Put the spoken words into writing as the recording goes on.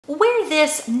Wear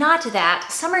This, Not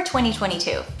That, Summer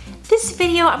 2022. This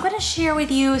video, I'm gonna share with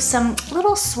you some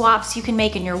little swaps you can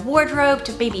make in your wardrobe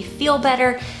to maybe feel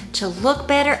better, to look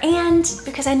better, and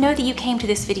because I know that you came to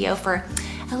this video for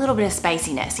a little bit of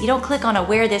spiciness. You don't click on a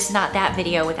Wear This, Not That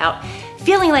video without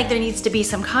feeling like there needs to be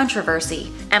some controversy.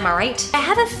 Am I right? I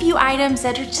have a few items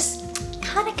that are just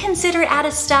kind of considered out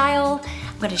of style.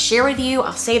 I'm gonna share with you.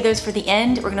 I'll save those for the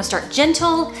end. We're gonna start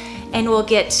gentle and we'll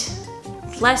get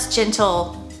less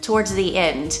gentle towards the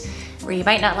end where you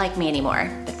might not like me anymore.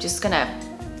 I'm just gonna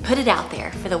put it out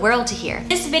there for the world to hear.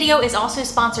 This video is also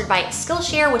sponsored by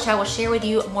Skillshare, which I will share with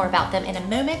you more about them in a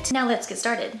moment. Now let's get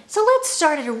started. So let's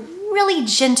start at a really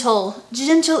gentle,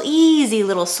 easy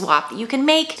little swap that you can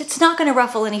make that's not gonna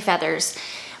ruffle any feathers.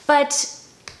 But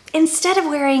instead of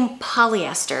wearing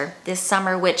polyester this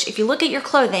summer, which if you look at your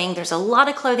clothing, there's a lot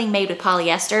of clothing made with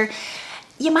polyester,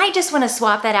 you might just want to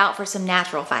swap that out for some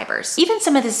natural fibers. Even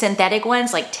some of the synthetic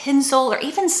ones like Tinsel or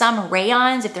even some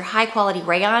rayons, if they're high quality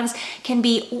rayons, can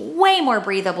be way more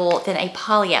breathable than a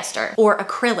polyester or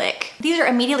acrylic. These are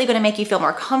immediately going to make you feel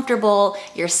more comfortable,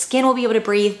 your skin will be able to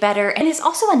breathe better, and it's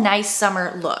also a nice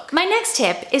summer look. My next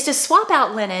tip is to swap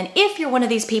out linen if you're one of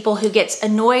these people who gets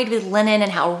annoyed with linen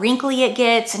and how wrinkly it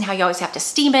gets and how you always have to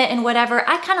steam it and whatever.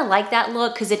 I kind of like that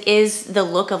look because it is the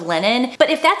look of linen.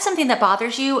 But if that's something that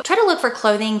bothers you, try to look for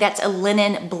clothing that's a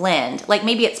linen blend. Like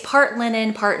maybe it's part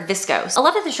linen, part viscose. A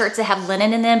lot of the shirts that have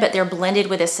linen in them, but they're blended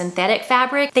with a synthetic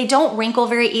fabric, they don't wrinkle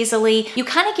very easily. You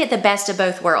kind of get the best of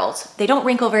both worlds. They don't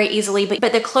wrinkle very easily,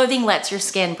 but the clothing lets your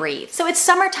skin breathe. So it's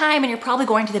summertime and you're probably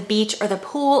going to the beach or the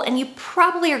pool and you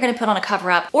probably are gonna put on a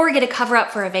cover up or get a cover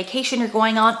up for a vacation you're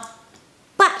going on.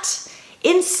 But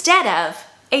instead of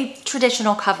a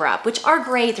traditional cover-up, which are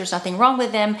great, there's nothing wrong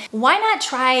with them, why not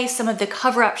try some of the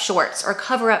cover-up shorts or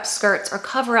cover-up skirts or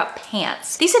cover-up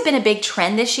pants? These have been a big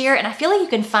trend this year and I feel like you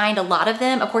can find a lot of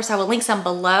them. Of course, I will link some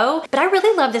below, but I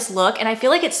really love this look and I feel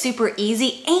like it's super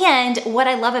easy. And what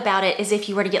I love about it is if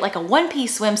you were to get like a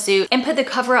one-piece swimsuit and put the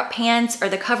cover-up pants or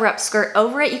the cover-up skirt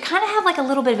over it, you kind of have like a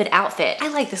little bit of an outfit. I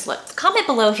like this look. Comment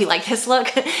below if you like this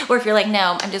look or if you're like,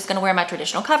 no, I'm just gonna wear my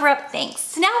traditional cover-up, thanks.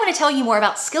 So now I'm gonna tell you more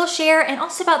about Skillshare and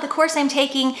also about the course I'm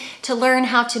taking to learn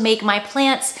how to make my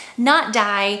plants not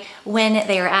die when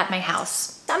they are at my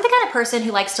house. I'm the kind of person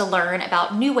who likes to learn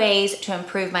about new ways to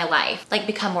improve my life, like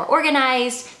become more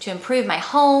organized, to improve my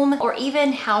home, or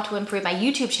even how to improve my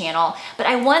YouTube channel. But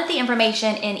I want the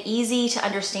information in easy to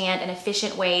understand and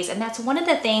efficient ways, and that's one of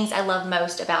the things I love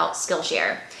most about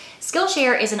Skillshare.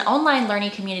 Skillshare is an online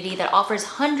learning community that offers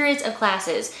hundreds of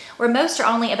classes where most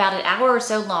are only about an hour or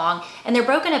so long, and they're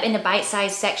broken up into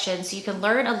bite-sized sections so you can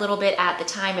learn a little bit at the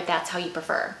time if that's how you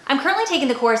prefer. I'm currently taking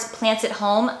the course Plants at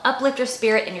Home, Uplift Your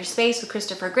Spirit in Your Space with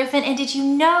Christopher Griffin, and did you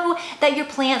know that your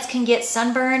plants can get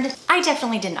sunburned? I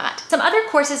definitely did not. Some other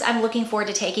courses I'm looking forward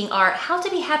to taking are How to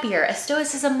Be Happier, a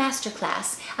Stoicism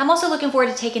Masterclass. I'm also looking forward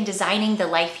to taking Designing the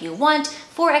Life You Want,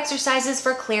 4 exercises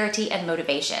for clarity and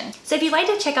motivation. So if you'd like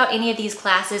to check out any of these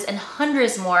classes and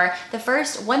hundreds more, the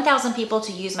first 1,000 people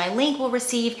to use my link will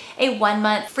receive a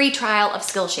 1-month free trial of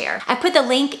Skillshare. I put the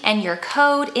link and your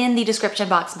code in the description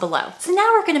box below. So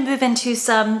now we're gonna move into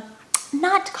some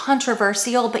not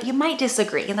controversial, but you might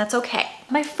disagree, and that's okay.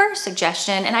 My first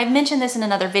suggestion, and I've mentioned this in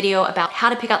another video about how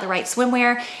to pick out the right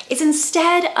swimwear, is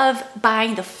instead of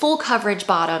buying the full coverage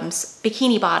bottoms,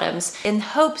 bikini bottoms, in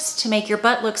hopes to make your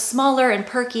butt look smaller and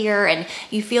perkier and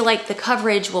you feel like the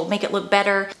coverage will make it look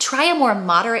better, try a more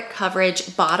moderate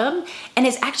coverage bottom, and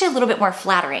it's actually a little bit more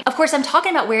flattering. Of course, I'm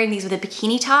talking about wearing these with a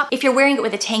bikini top. If you're wearing it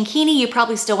with a tankini, you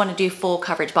probably still want to do full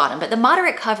coverage bottom, but the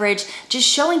moderate coverage, just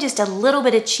showing just a little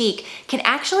bit of cheek, can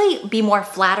actually be more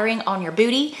flattering on your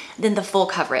booty than the full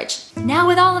coverage. Now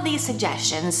with all of these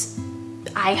suggestions,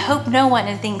 I hope no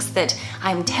one thinks that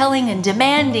I'm telling and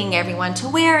demanding everyone to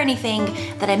wear anything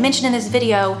that I mentioned in this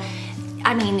video.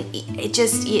 I mean, it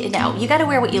just, you know, you gotta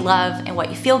wear what you love and what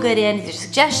you feel good in. These are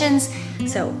suggestions.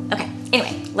 So, okay,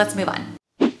 anyway, let's move on.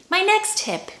 My next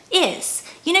tip is,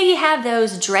 you know, you have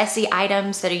those dressy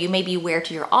items that you maybe wear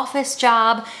to your office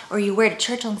job, or you wear to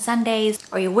church on Sundays,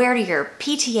 or you wear to your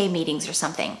PTA meetings or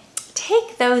something.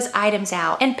 Take those items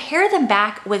out and pair them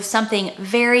back with something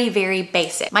very, very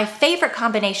basic. My favorite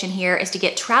combination here is to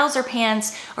get trouser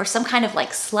pants or some kind of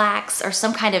like slacks or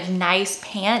some kind of nice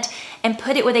pant and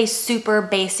put it with a super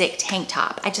basic tank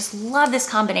top. I just love this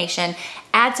combination.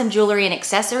 Add some jewelry and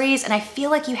accessories and I feel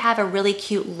like you have a really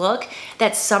cute look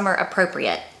that's summer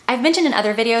appropriate. I've mentioned in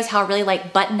other videos how I really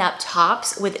like button-up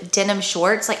tops with denim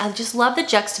shorts. Like, I just love the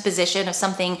juxtaposition of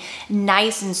something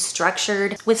nice and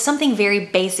structured with something very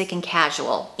basic and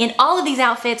casual. In all of these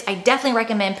outfits, I definitely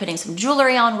recommend putting some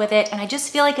jewelry on with it, and I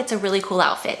just feel like it's a really cool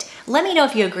outfit. Let me know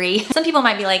if you agree. Some people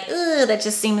might be like, ugh, that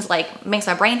just seems like makes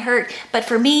my brain hurt, but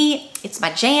for me, it's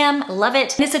my jam. I love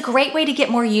it. And it's a great way to get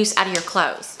more use out of your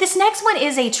clothes. This next one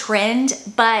is a trend,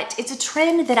 but it's a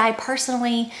trend that I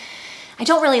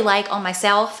don't really like on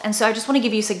myself, and so I just want to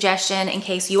give you a suggestion in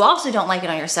case you also don't like it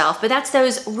on yourself, but that's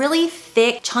those really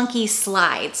thick, chunky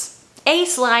slides. A,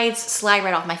 slides slide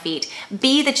right off my feet.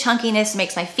 B, the chunkiness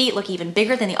makes my feet look even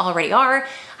bigger than they already are.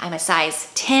 I'm a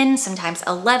size 10, sometimes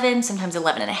 11, sometimes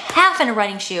 11 and a half in a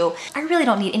running shoe. I really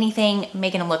don't need anything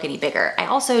making them look any bigger. I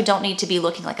also don't need to be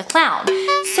looking like a clown.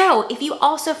 So if you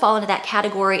also fall into that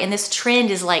category and this trend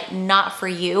is like not for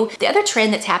you, the other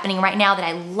trend that's happening right now that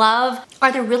I love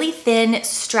are the really thin,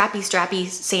 strappy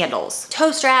sandals.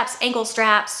 Toe straps, ankle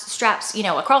straps, you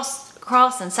know, across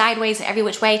and sideways and every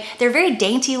which way. They're very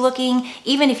dainty looking,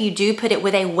 even if you do put it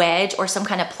with a wedge or some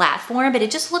kind of platform, but it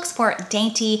just looks more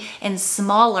dainty and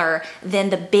smaller than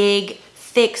the big,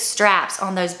 thick straps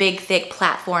on those big, thick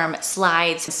platform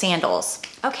slides and sandals.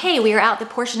 Okay, we are at the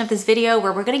portion of this video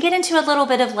where we're gonna get into a little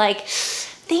bit of like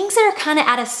things that are kind of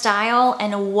out of style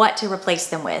and what to replace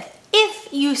them with, if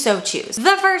you so choose.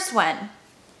 The first one,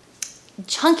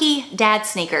 chunky dad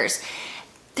sneakers.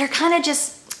 They're kind of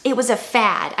just, it was a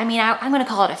fad. I mean, I'm gonna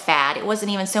call it a fad. It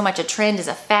wasn't even so much a trend as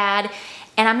a fad.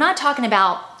 And I'm not talking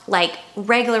about like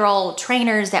regular old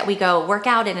trainers that we go work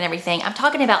out in and everything. I'm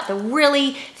talking about the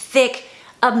really thick,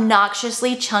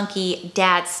 obnoxiously chunky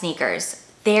dad sneakers.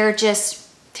 They're just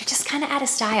kind of out of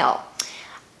style.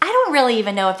 I don't really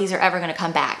even know if these are ever gonna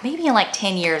come back. Maybe in like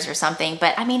 10 years or something.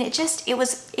 But I mean, it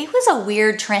was a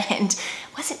weird trend.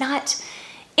 Was it not?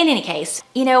 In any case,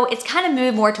 you know, it's kind of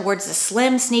moved more towards the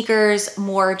slim sneakers,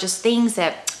 more just things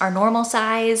that are normal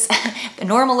size, the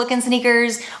normal looking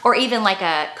sneakers, or even like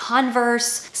a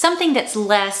Converse, something that's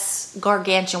less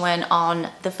gargantuan on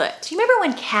the foot. Do you remember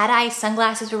when cat-eye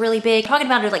sunglasses were really big? I'm talking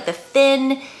about like the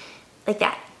thin, like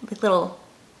that, like little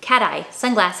cat-eye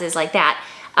sunglasses like that.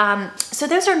 So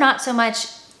those are not so much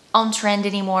on trend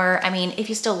anymore. I mean, if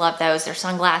you still love those, they're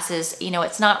sunglasses, you know,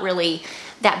 it's not really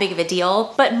that big of a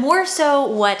deal, but more so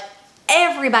what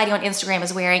everybody on Instagram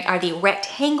is wearing are the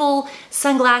rectangle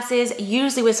sunglasses,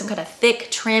 usually with some kind of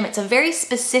thick trim. It's a very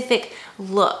specific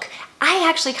look. I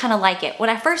actually kind of like it.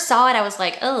 When I first saw it, I was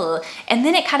like, oh, and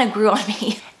then it kind of grew on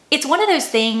me. It's one of those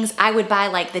things I would buy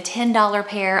like the $10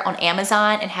 pair on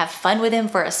Amazon and have fun with them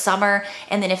for a summer,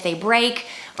 and then if they break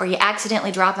or you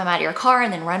accidentally drop them out of your car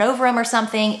and then run over them or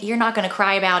something, you're not gonna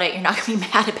cry about it, you're not gonna be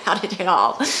mad about it at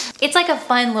all. It's like a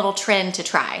fun little trend to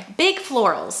try. Big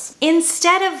florals.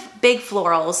 Instead of big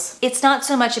florals, it's not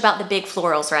so much about the big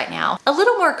florals right now. A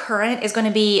little more current is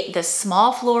gonna be the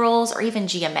small florals or even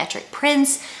geometric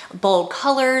prints, bold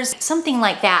colors, something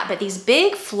like that. But these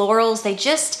big florals,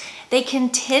 they can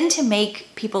tend to make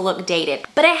people look dated.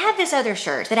 But I have this other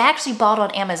shirt that I actually bought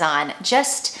on Amazon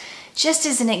just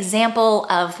as an example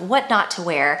of what not to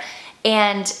wear.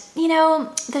 And you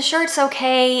know, the shirt's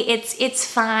okay, it's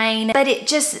fine, but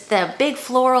the big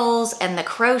florals and the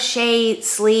crochet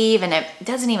sleeve, and it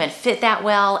doesn't even fit that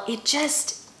well. It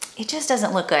just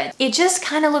doesn't look good. It just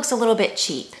kind of looks a little bit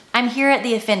cheap. I'm here at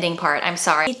the offending part, I'm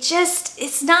sorry.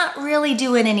 It's not really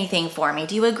doing anything for me.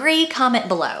 Do you agree? Comment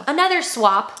below. Another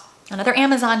swap, another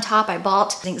Amazon top I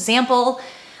bought. An example,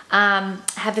 I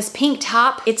have this pink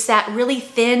top. It's that really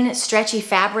thin, stretchy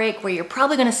fabric where you're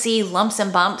probably gonna see lumps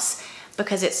and bumps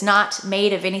because it's not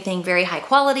made of anything very high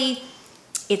quality.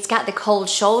 It's got the cold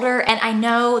shoulder, and I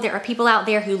know there are people out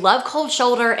there who love cold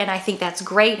shoulder, and I think that's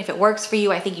great. If it works for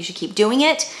you, I think you should keep doing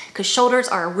it because shoulders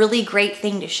are a really great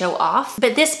thing to show off.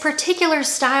 But this particular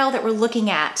style that we're looking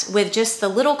at with just the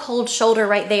little cold shoulder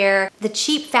right there, the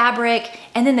cheap fabric,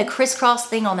 and then the crisscross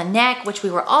thing on the neck, which we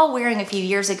were all wearing a few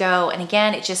years ago. And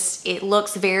again, it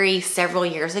looks very several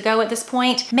years ago at this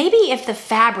point. Maybe if the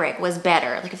fabric was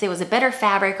better, like if there was a better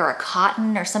fabric or a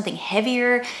cotton or something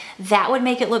heavier, that would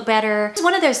make it look better. It's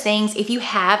one of those things, if you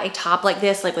have a top like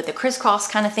this, like with the crisscross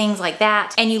kind of things like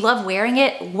that, and you love wearing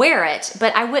it, wear it,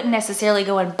 but I wouldn't necessarily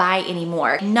go and buy any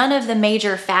more. None of the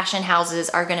major fashion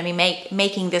houses are gonna be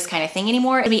making this kind of thing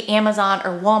anymore. It'll be Amazon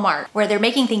or Walmart, where they're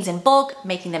making things in bulk,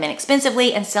 making them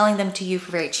inexpensively, and selling them to you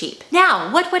for very cheap.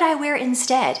 Now, what would I wear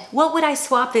instead? What would I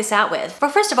swap this out with? Well,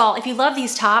 first of all, if you love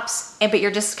these tops, but you're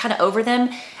just kind of over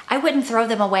them, I wouldn't throw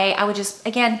them away. I would just,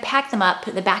 again, pack them up,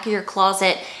 put in the back of your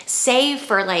closet, save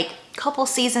for like couple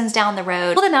seasons down the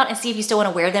road, pull them out and see if you still want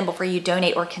to wear them before you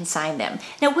donate or consign them.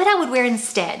 Now, what I would wear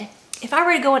instead if I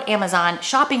were to go on Amazon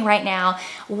shopping right now,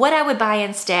 what I would buy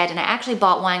instead, and I actually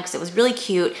bought one because it was really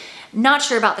cute, not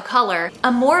sure about the color, a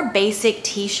more basic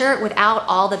t-shirt without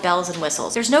all the bells and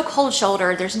whistles. There's no cold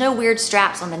shoulder, there's no weird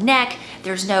straps on the neck,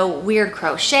 there's no weird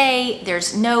crochet,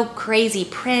 there's no crazy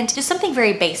print, just something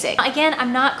very basic. Again,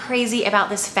 I'm not crazy about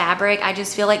this fabric. I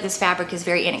just feel like this fabric is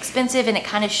very inexpensive and it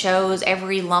kind of shows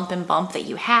every lump and bump that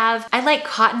you have. I like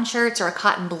cotton shirts or a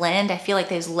cotton blend. I feel like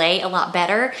those lay a lot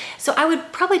better. So I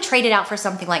would probably trade it out for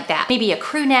something like that. Maybe a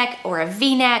crew neck or a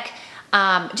V-neck.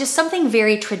 Just something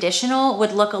very traditional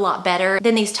would look a lot better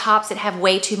than these tops that have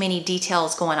way too many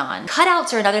details going on.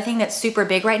 Cutouts are another thing that's super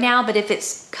big right now, but if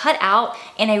it's cut out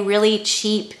in a really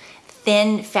cheap,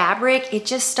 thin fabric, it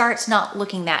just starts not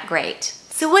looking that great.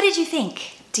 So what did you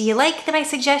think? Do you like my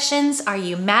suggestions? Are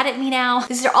you mad at me now?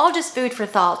 These are all just food for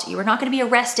thought. You are not gonna be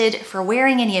arrested for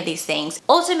wearing any of these things.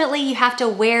 Ultimately, you have to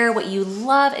wear what you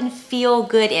love and feel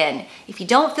good in. If you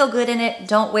don't feel good in it,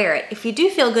 don't wear it. If you do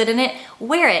feel good in it,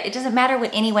 wear it. It doesn't matter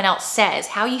what anyone else says.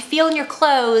 How you feel in your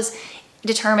clothes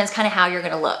determines kind of how you're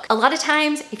gonna look. A lot of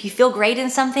times, if you feel great in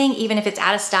something, even if it's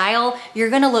out of style,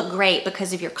 you're gonna look great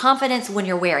because of your confidence when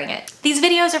you're wearing it. These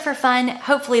videos are for fun.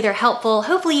 Hopefully they're helpful.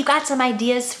 Hopefully you got some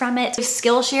ideas from it. Give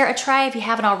Skillshare a try if you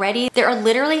haven't already. There are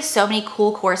literally so many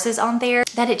cool courses on there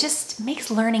that it just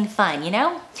makes learning fun, you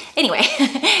know? Anyway,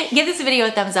 give this video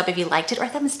a thumbs up if you liked it or a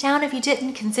thumbs down if you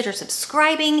didn't. Consider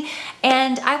subscribing,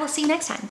 and I will see you next time.